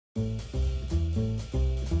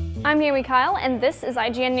I'm Naomi Kyle, and this is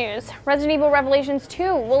IGN News. Resident Evil Revelations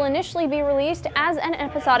 2 will initially be released as an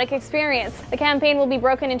episodic experience. The campaign will be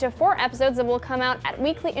broken into 4 episodes that will come out at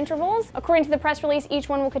weekly intervals. According to the press release, each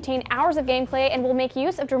one will contain hours of gameplay and will make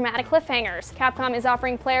use of dramatic cliffhangers. Capcom is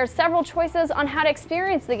offering players several choices on how to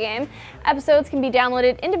experience the game. Episodes can be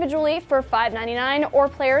downloaded individually for $5.99, or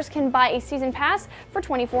players can buy a season pass for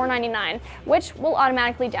 $24.99, which will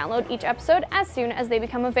automatically download each episode as soon as they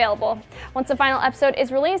become available. Once the final episode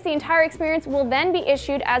is released, the entire experience will then be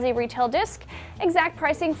issued as a retail disc. Exact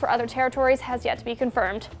pricing for other territories has yet to be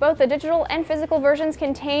confirmed. Both the digital and physical versions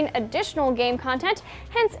contain additional game content,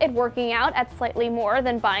 hence it working out at slightly more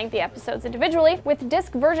than buying the episodes individually, with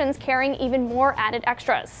disc versions carrying even more added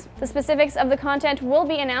extras. The specifics of the content will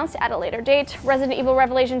be announced at a later date. Resident Evil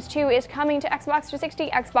Revelations 2 is coming to Xbox 360,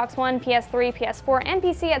 Xbox One, PS3, PS4, and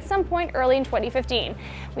PC at some point early in 2015.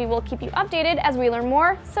 We will keep you updated as we learn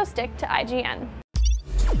more, so stick to IGN.